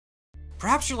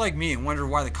Perhaps you're like me and wonder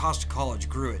why the cost of college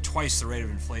grew at twice the rate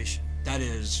of inflation. That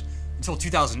is, until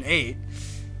 2008,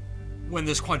 when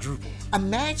this quadrupled.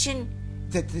 Imagine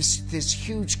that this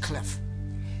huge cliff,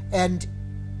 and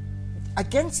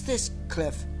against this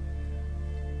cliff,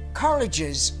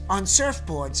 colleges on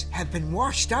surfboards have been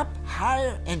washed up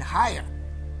higher and higher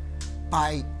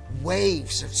by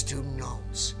waves of student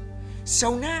loans.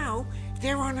 So now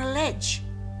they're on a ledge,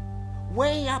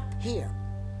 way up here,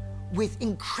 with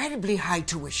incredibly high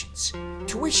tuitions.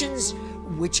 Tuitions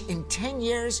which in 10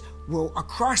 years will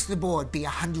across the board be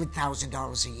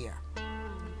 $100,000 a year.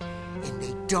 And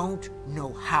they don't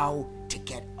know how to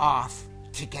get off,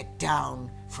 to get down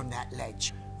from that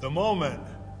ledge. The moment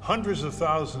hundreds of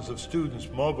thousands of students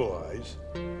mobilize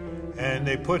and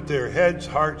they put their heads,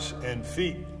 hearts, and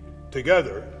feet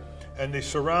together and they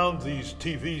surround these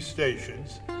TV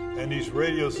stations and these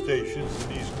radio stations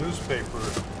and these newspaper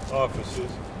offices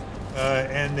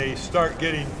and they start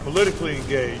getting politically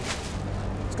engaged.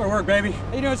 Let's go to work, baby.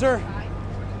 How you doing, sir?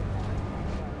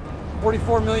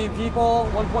 44 million people,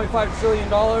 $1.5 trillion.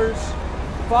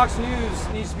 Fox News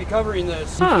needs to be covering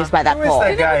this. Confused by that Who is poll.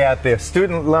 that guy out there?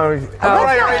 Student loans. Let's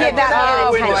not give that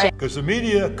any attention. Because the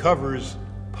media covers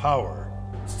power.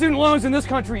 Student loans in this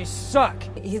country suck.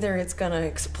 Either it's going to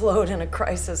explode in a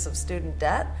crisis of student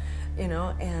debt, you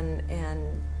know,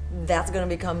 and that's going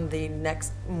to become the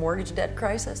next mortgage debt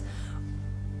crisis,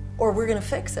 or we're going to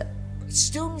fix it.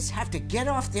 Students have to get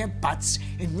off their butts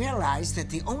and realize that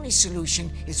the only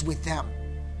solution is with them,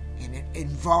 and it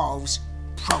involves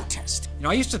protest. You know,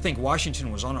 I used to think Washington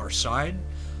was on our side,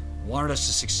 wanted us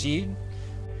to succeed.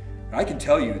 I can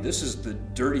tell you, this is the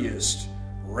dirtiest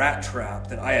rat trap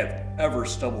that I have ever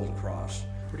stumbled across.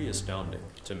 Pretty astounding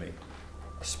to me,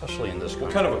 especially in this country.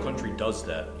 What kind of a country does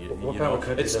that? What kind of a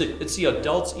country it's the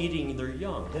adults eating their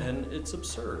young, and it's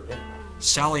absurd. Yeah.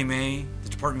 Sallie Mae, the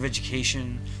Department of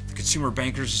Education, the Consumer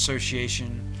Bankers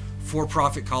Association,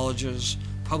 for-profit colleges,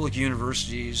 public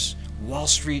universities, Wall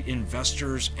Street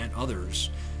investors, and others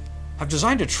have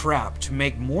designed a trap to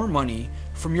make more money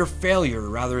from your failure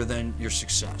rather than your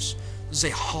success. This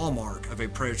is a hallmark of a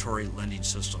predatory lending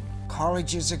system.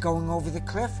 Colleges are going over the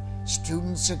cliff,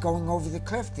 students are going over the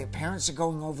cliff, their parents are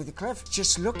going over the cliff,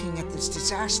 just looking at this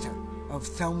disaster of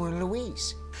Thelma and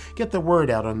Louise. Get the word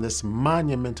out on this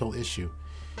monumental issue.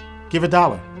 Give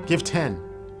 $1, give 10,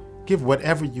 give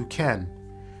whatever you can.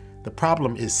 The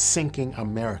problem is sinking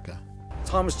America.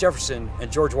 Thomas Jefferson and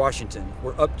George Washington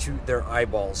were up to their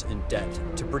eyeballs in debt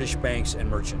to British banks and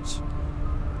merchants.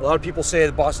 A lot of people say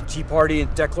the Boston Tea Party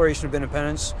and Declaration of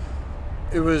Independence,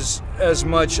 it was as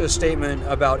much a statement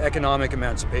about economic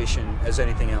emancipation as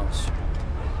anything else.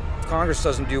 If Congress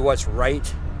doesn't do what's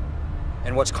right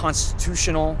and what's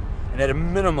constitutional, and at a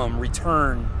minimum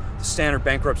return the standard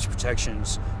bankruptcy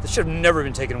protections that should have never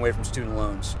been taken away from student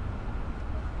loans.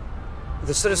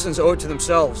 The citizens owe it to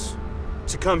themselves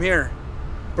to come here,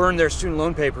 burn their student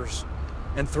loan papers,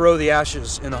 and throw the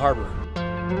ashes in the harbor.